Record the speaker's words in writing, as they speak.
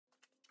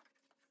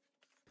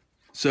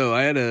So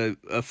I had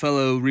a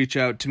fellow reach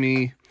out to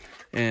me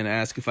and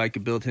ask if I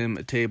could build him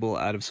a table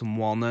out of some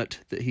walnut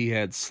that he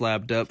had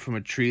slabbed up from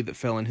a tree that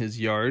fell in his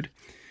yard.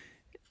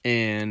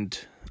 And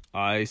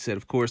I said,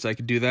 of course, I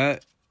could do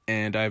that.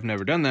 And I've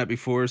never done that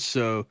before,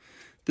 so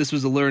this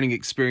was a learning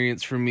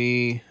experience for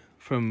me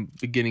from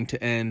beginning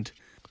to end.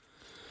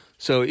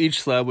 So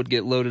each slab would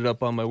get loaded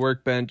up on my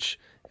workbench,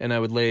 and I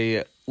would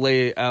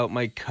lay out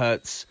my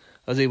cuts.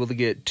 I was able to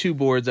get 2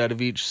 boards out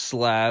of each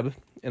slab,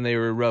 and they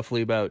were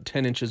roughly about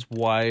 10 inches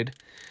wide.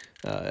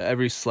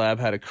 Every slab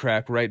had a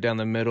crack right down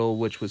the middle,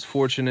 which was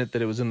fortunate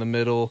that it was in the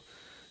middle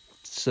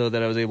so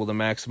that I was able to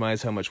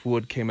maximize how much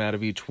wood came out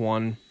of each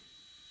one.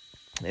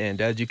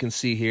 And as you can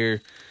see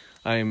here,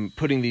 I'm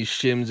putting these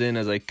shims in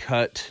as I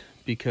cut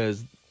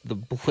because the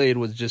blade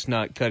was just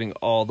not cutting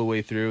all the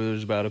way through. There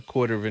was about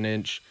 1/4 of an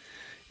inch.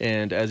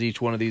 And as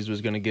each one of these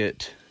was going to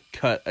get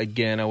cut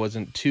again, I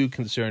wasn't too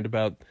concerned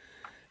about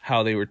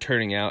how they were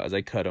turning out as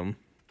I cut them.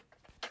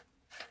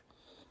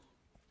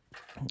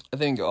 I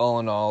think all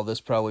in all, this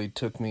probably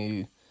took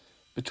me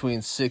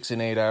between 6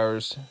 and 8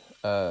 hours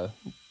to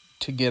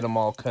get them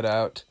all cut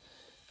out.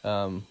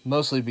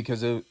 Mostly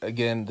because,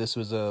 again, this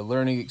was a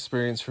learning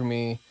experience for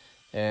me,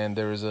 and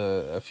there was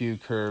a few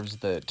curves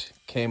that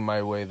came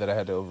my way that I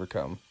had to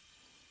overcome.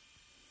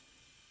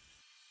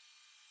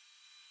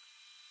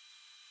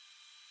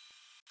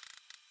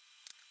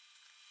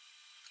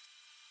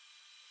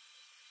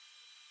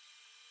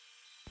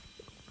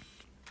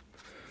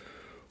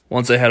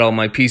 Once I had all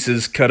my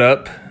pieces cut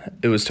up,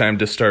 it was time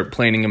to start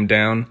planing them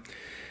down.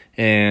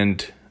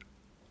 And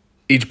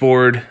each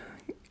board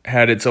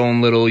had its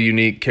own little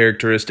unique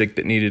characteristic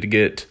that needed to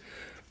get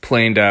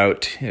planed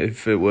out.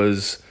 If it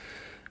was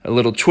a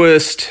little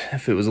twist,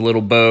 if it was a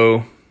little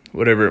bow,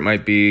 whatever it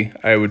might be,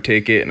 I would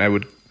take it and I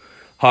would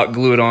hot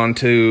glue it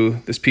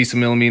onto this piece of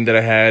melamine that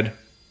I had,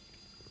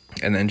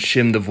 and then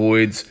shim the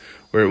voids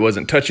where it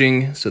wasn't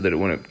touching so that it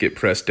wouldn't get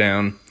pressed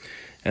down.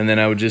 And then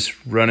I would just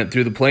run it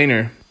through the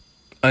planer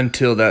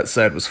until that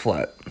side was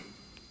flat.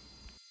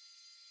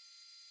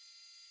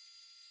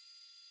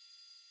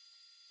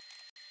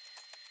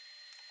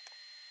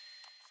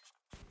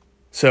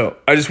 So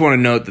I just want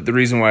to note that the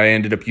reason why I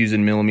ended up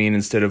using melamine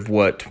instead of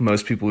what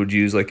most people would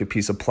use, like a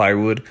piece of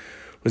plywood,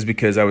 was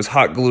because I was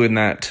hot gluing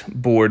that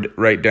board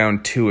right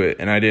down to it,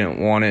 and I didn't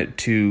want it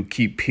to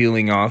keep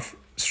peeling off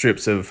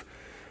strips of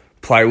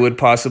plywood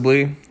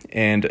possibly,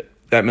 and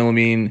that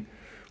melamine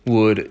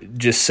would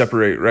just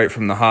separate right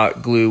from the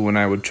hot glue when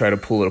I would try to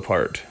pull it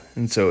apart.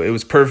 And so it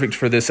was perfect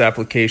for this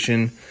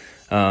application.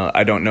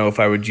 I don't know if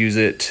I would use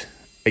it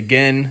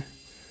again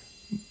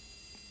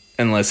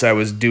unless I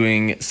was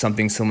doing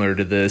something similar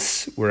to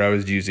this where I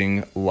was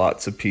using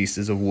lots of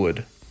pieces of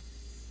wood.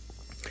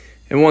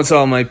 And once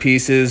all my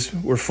pieces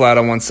were flat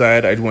on one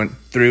side, I went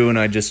through and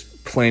I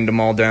just planed them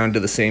all down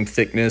to the same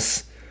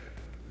thickness.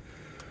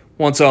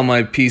 Once all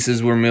my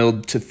pieces were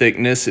milled to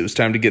thickness, it was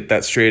time to get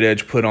that straight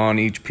edge put on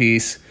each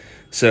piece.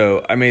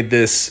 So I made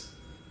this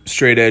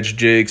straight edge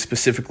jig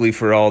specifically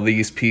for all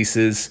these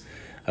pieces.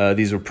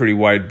 These were pretty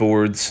wide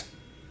boards.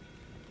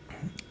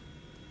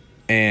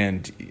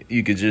 And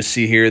you could just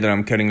see here that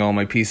I'm cutting all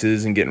my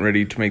pieces and getting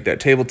ready to make that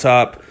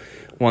tabletop.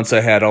 Once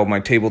I had all my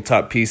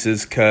tabletop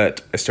pieces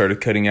cut, I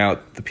started cutting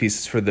out the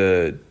pieces for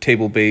the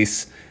table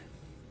base.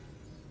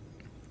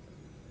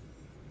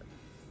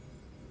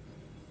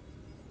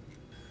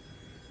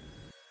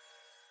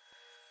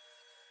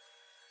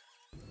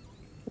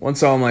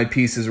 Once all my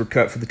pieces were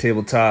cut for the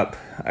tabletop,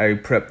 I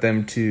prepped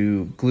them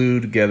to glue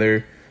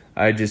together.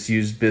 I just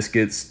used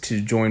biscuits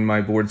to join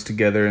my boards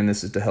together, and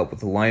this is to help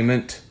with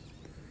alignment.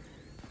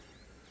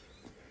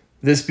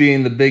 This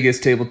being the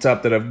biggest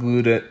tabletop that I've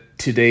glued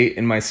to date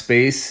in my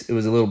space, it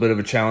was a little bit of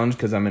a challenge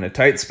because I'm in a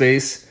tight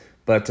space,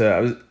 but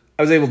I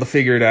was able to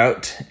figure it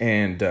out.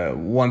 And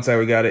once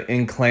I got it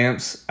in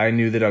clamps, I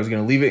knew that I was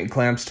going to leave it in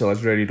clamps till I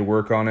was ready to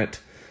work on it.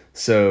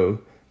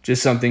 So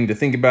just something to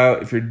think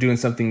about if you're doing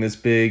something this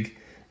big,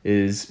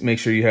 is make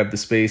sure you have the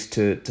space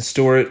to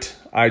store it.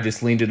 I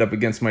just leaned it up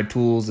against my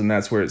tools, and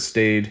that's where it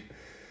stayed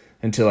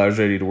until I was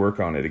ready to work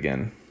on it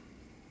again.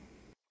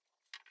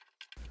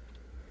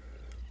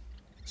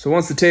 So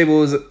once the table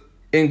was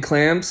in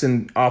clamps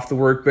and off the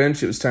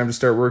workbench, it was time to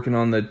start working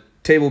on the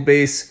table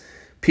base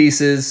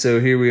pieces. So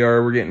here we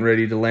are, we're getting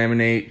ready to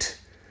laminate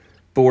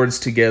boards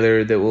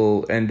together that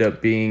will end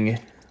up being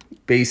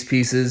base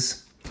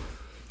pieces.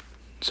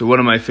 So one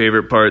of my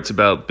favorite parts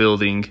about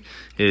building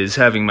is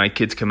having my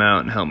kids come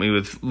out and help me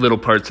with little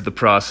parts of the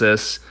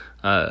process.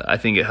 I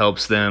think it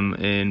helps them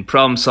in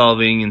problem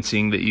solving and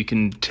seeing that you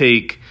can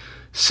take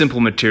simple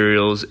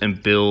materials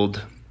and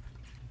build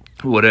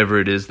whatever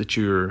it is that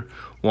you're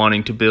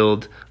wanting to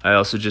build. I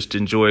also just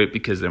enjoy it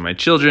because they're my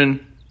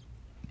children,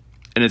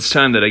 and it's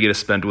time that I get to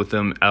spend with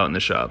them out in the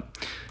shop.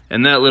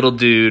 And that little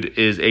dude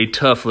is a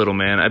tough little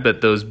man. I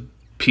bet those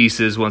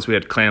pieces, once we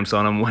had clamps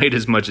on them, weighed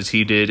as much as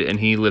he did, and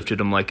he lifted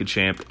them like a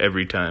champ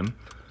every time.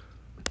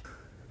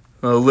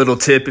 A little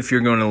tip: if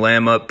you're going to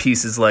lam up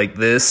pieces like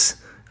this,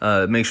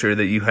 make sure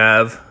that you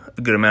have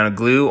a good amount of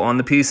glue on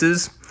the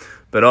pieces,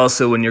 But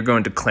also when you're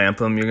going to clamp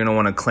them, you're going to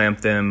want to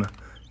clamp them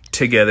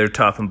together,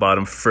 top and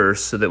bottom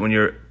first, so that when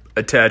you're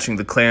attaching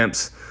the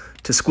clamps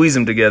to squeeze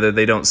them together,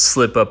 they don't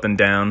slip up and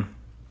down.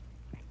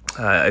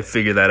 I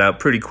figured that out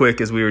pretty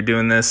quick as we were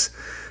doing this,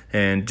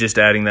 and just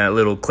adding that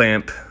little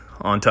clamp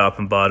on top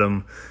and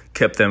bottom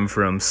kept them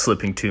from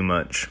slipping too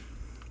much.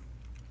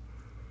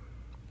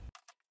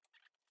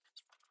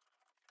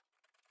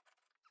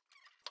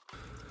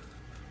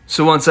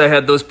 So once I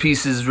had those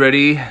pieces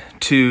ready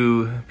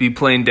to be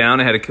planed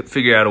down, I had to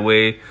figure out a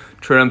way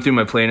to run them through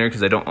my planer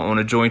because I don't own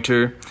a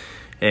jointer.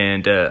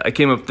 And I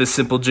came up with this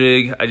simple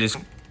jig. I just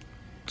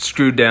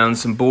screwed down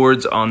some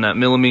boards on that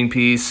millimeter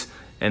piece,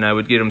 and I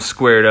would get them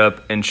squared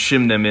up and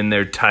shim them in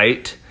there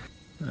tight.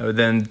 I would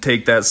then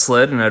take that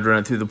sled and I'd run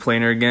it through the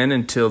planer again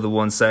until the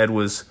one side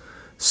was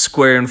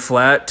square and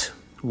flat.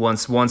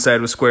 Once one side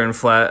was square and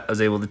flat, I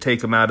was able to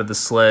take them out of the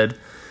sled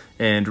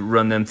and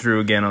run them through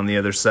again on the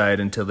other side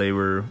until they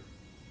were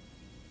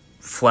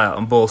flat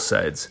on both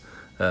sides.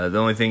 The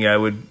only thing I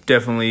would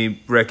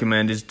definitely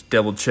recommend is to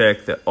double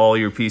check that all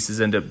your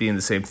pieces end up being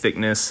the same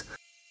thickness.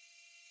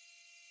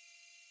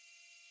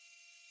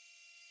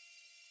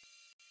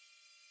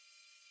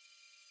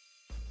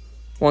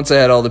 Once I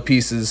had all the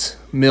pieces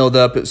milled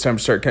up, it was time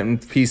to start cutting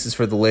pieces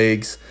for the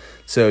legs.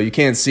 So you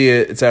can't see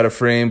it, it's out of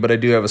frame, but I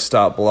do have a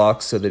stop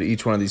block so that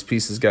each one of these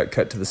pieces got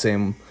cut to the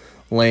same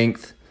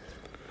length.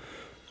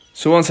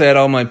 So once I had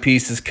all my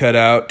pieces cut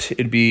out,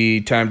 it'd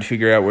be time to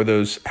figure out where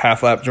those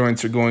half lap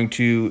joints are going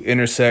to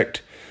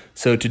intersect.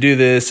 So to do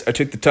this, I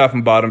took the top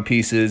and bottom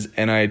pieces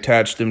and I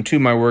attached them to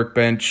my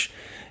workbench,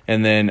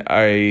 and then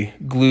I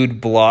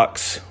glued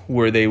blocks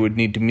where they would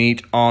need to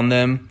meet on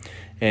them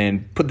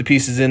and put the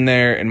pieces in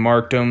there and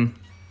marked them.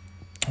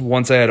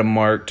 Once I had them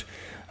marked,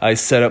 I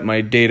set up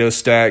my dado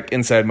stack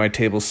inside my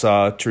table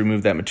saw to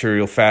remove that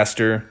material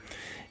faster.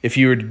 If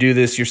you were to do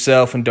this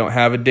yourself and don't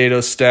have a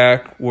dado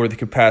stack or the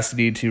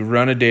capacity to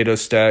run a dado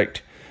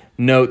stack,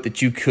 note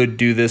that you could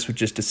do this with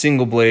just a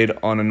single blade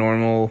on a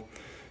normal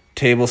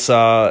table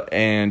saw,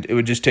 and it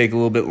would just take a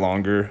little bit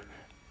longer.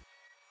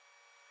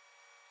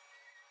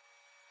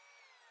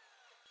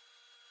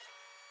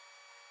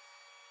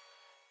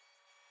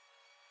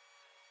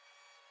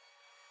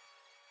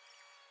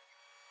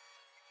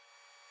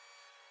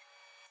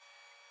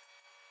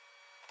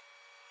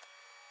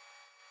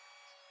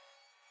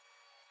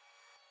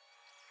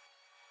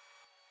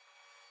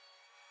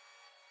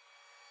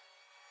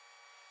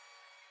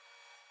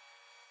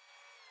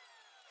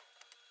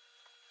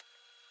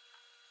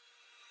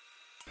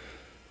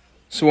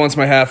 So once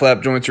my half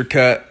lap joints are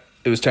cut,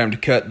 it was time to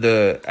cut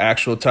the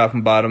actual top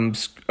and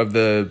bottoms of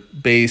the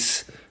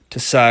base to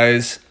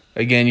size.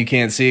 Again, you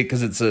can't see it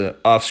because it's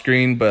off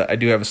screen, but I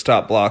do have a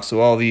stop block, so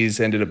all these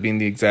ended up being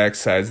the exact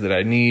size that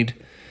I need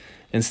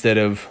instead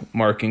of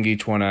marking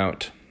each one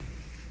out.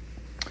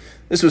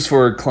 This was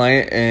for a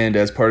client, and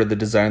as part of the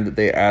design that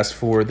they asked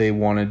for, they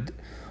wanted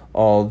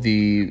all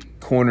the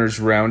corners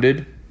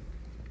rounded.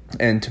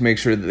 And to make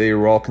sure that they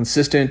were all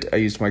consistent, I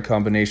used my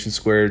combination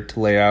square to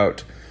lay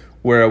out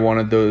where I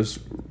wanted those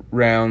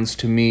rounds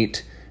to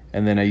meet,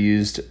 and then I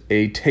used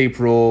a tape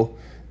roll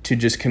to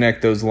just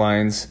connect those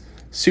lines.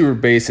 Super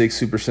basic,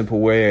 super simple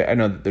way. I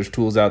know that there's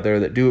tools out there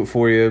that do it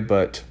for you,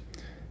 but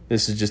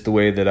this is just the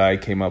way that I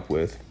came up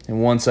with.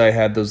 And once I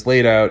had those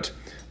laid out,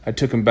 I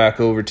took them back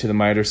over to the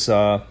miter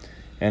saw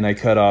and I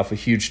cut off a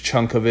huge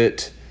chunk of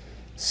it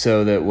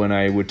so that when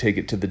I would take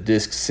it to the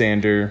disc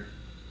sander,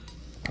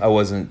 I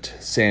wasn't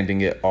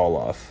sanding it all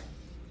off.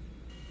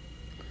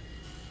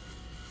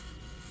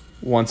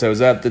 Once I was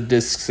at the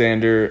disc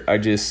sander, I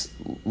just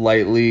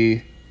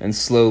lightly and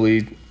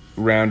slowly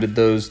rounded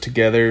those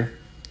together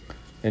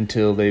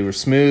until they were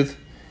smooth,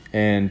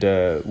 and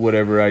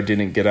whatever I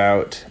didn't get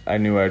out, I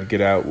knew I'd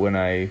get out when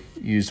I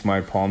used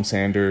my palm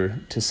sander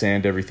to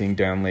sand everything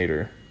down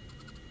later.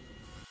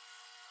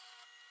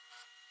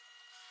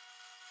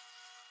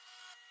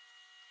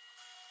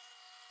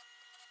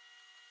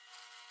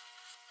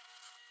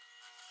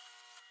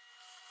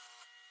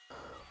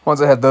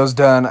 Once I had those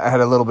done, I had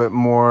a little bit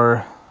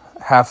more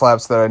half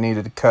laps that I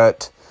needed to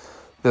cut.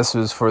 This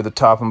was for the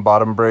top and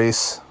bottom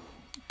brace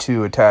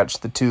to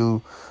attach the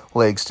two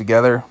legs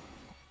together.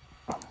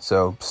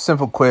 So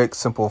simple, quick,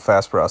 simple,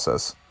 fast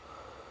process.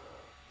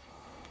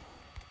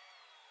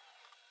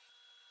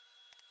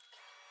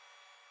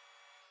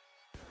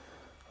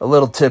 A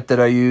little tip that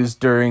I used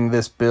during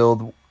this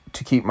build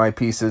to keep my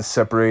pieces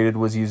separated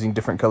was using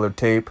different colored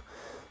tape.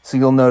 So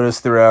you'll notice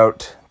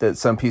throughout that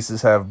some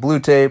pieces have blue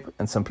tape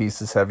and some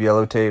pieces have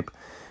yellow tape.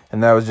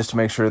 And that was just to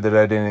make sure that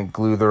I didn't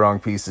glue the wrong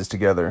pieces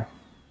together.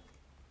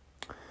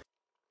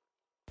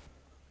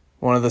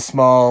 One of the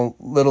small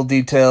little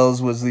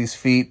details was these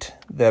feet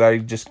that I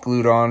just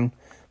glued on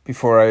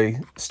before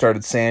I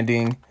started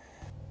sanding.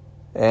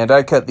 And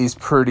I cut these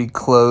pretty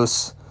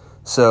close,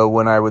 so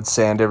when I would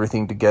sand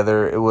everything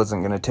together, it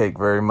wasn't going to take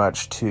very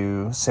much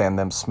to sand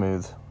them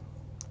smooth.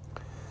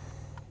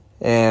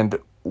 And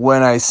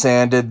when I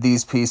sanded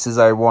these pieces,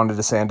 I wanted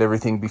to sand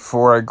everything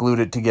before I glued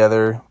it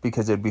together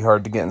because it'd be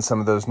hard to get in some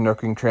of those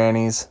nook and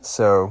crannies.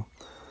 So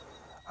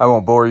I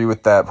won't bore you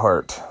with that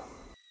part.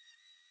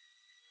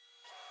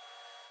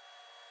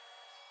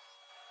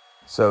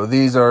 So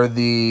these are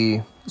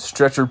the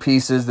stretcher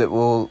pieces that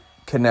will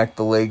connect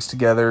the legs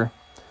together.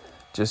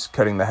 Just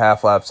cutting the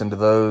half laps into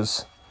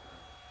those.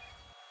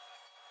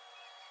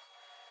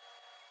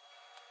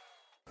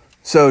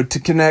 So to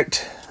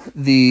connect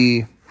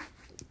the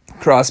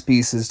cross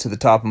pieces to the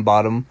top and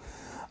bottom,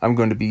 I'm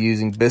going to be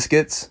using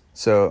biscuits.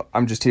 So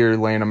I'm just here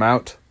laying them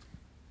out.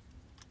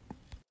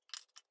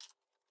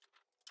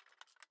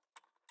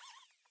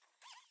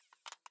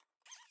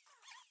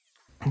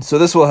 So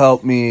this will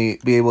help me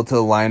be able to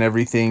align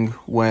everything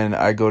when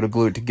I go to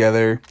glue it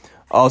together.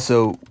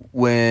 Also,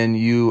 when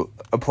you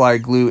apply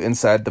glue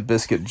inside the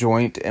biscuit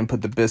joint and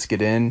put the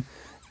biscuit in,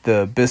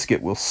 the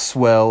biscuit will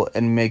swell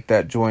and make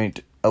that joint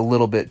a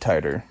little bit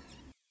tighter.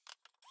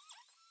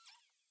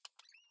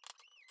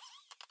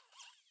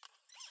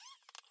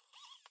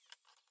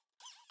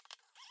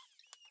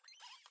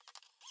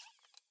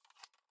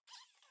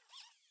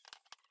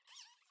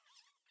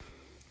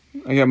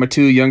 I got my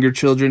two younger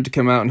children to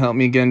come out and help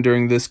me again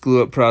during this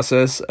glue up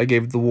process. I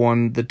gave the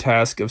one the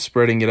task of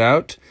spreading it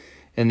out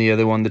and the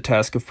other one the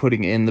task of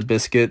putting in the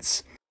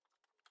biscuits.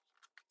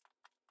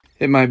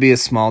 It might be a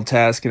small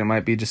task and it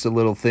might be just a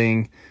little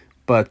thing,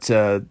 but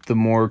the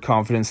more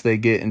confidence they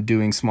get in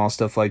doing small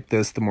stuff like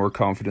this, the more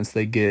confidence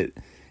they get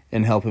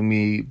in helping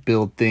me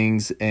build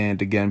things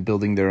and, again,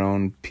 building their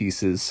own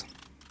pieces.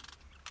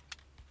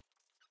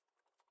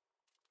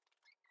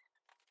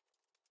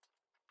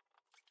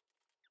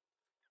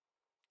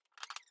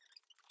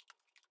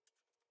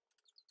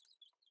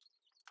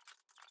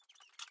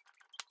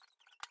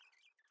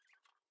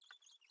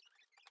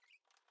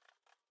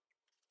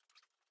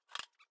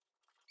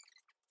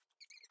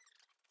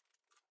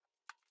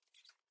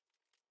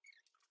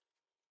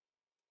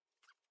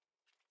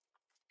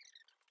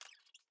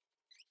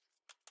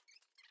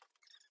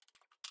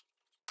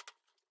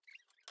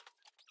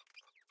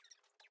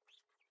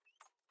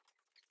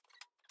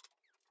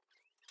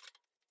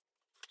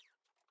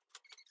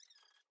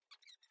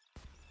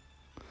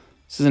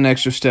 This is an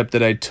extra step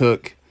that I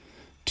took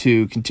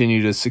to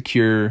continue to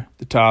secure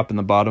the top and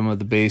the bottom of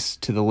the base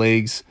to the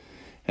legs,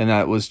 and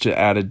that was to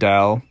add a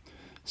dowel.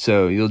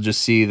 So you'll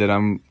just see that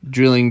I'm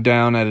drilling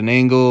down at an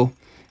angle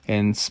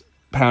and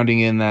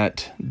pounding in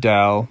that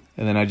dowel,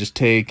 and then I just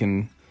take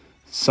and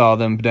saw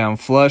them down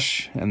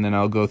flush, and then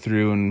I'll go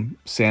through and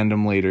sand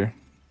them later.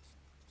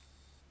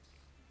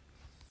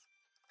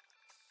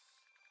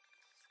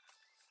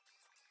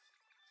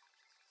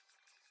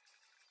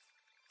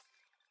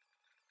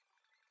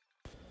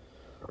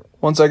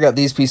 Once I got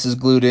these pieces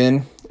glued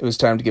in, it was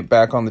time to get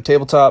back on the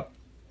tabletop.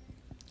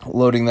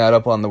 Loading that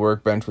up on the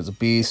workbench was a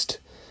beast.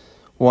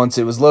 Once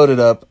it was loaded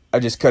up, I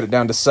just cut it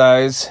down to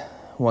size.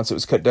 Once it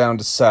was cut down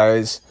to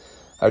size,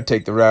 I would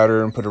take the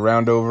router and put a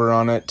round over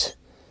on it.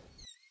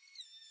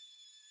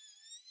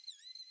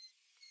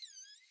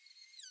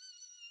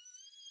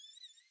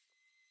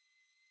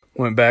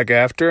 Went back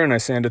after and I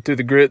sanded through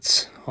the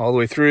grits all the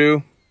way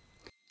through.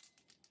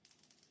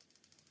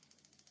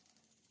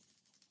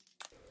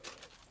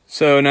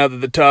 So now that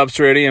the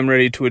top's ready, I'm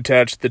ready to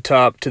attach the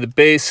top to the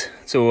base.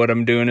 So what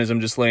I'm doing is I'm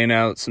just laying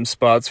out some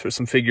spots for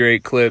some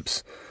figure-8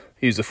 clips.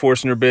 Use a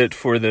Forstner bit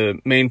for the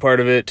main part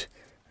of it.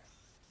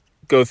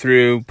 Go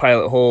through,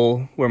 pilot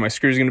hole where my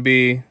screw's going to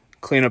be,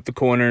 clean up the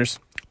corners,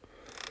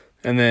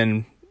 and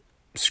then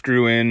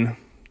screw in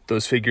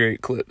those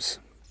figure-8 clips.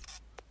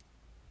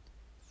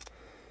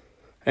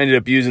 I ended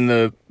up using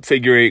the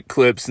figure-8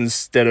 clips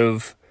instead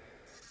of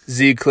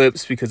Z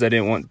clips because I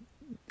didn't want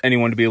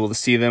anyone to be able to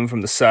see them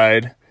from the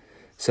side.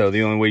 So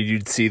the only way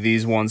you'd see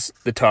these once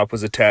the top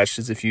was attached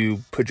is if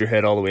you put your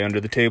head all the way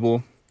under the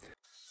table.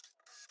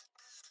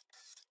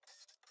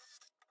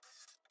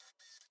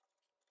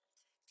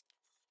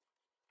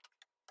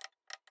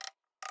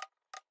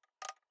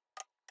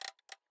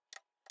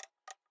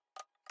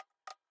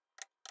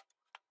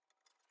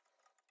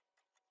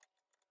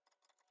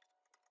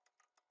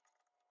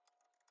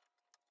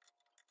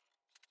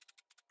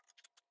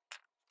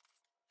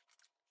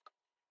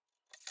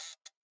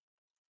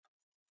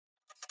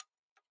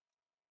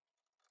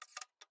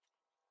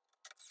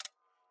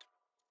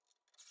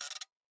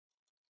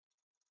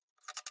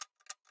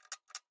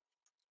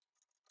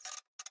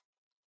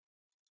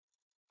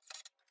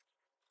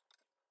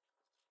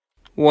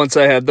 Once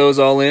I had those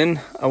all in,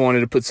 I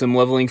wanted to put some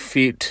leveling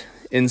feet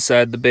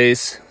inside the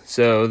base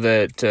so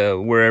that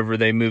wherever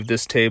they move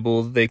this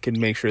table, they can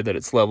make sure that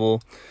it's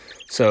level.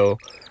 So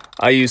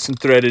I used some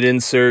threaded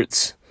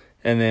inserts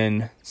and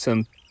then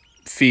some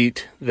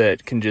feet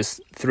that can just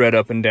thread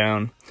up and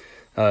down.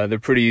 They're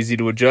pretty easy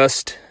to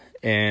adjust,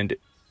 and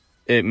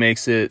it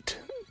makes it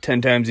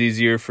 10 times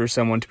easier for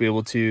someone to be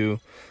able to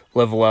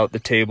level out the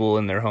table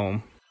in their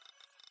home.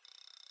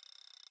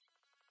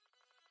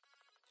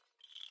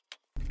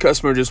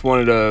 Customer just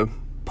wanted a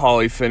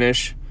poly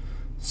finish,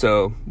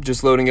 so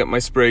just loading up my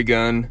spray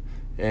gun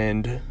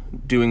and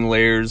doing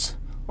layers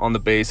on the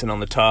base and on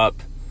the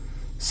top.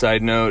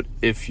 Side note,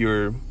 if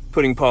you're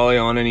putting poly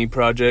on any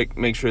project,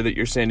 make sure that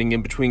you're sanding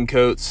in between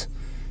coats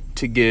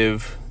to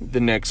give the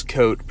next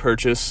coat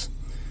purchase.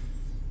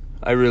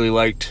 I really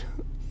liked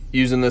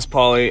using this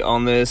poly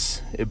on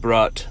this. It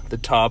brought the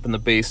top and the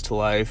base to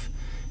life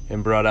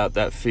and brought out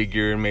that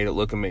figure and made it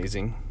look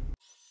amazing.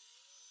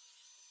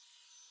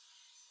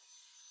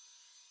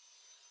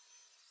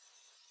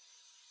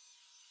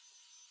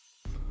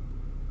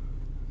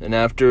 And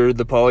after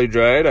the poly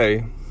dried,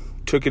 I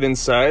took it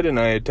inside and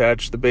I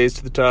attached the base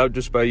to the top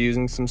just by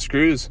using some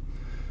screws.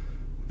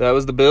 That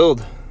was the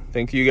build.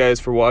 Thank you guys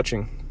for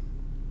watching.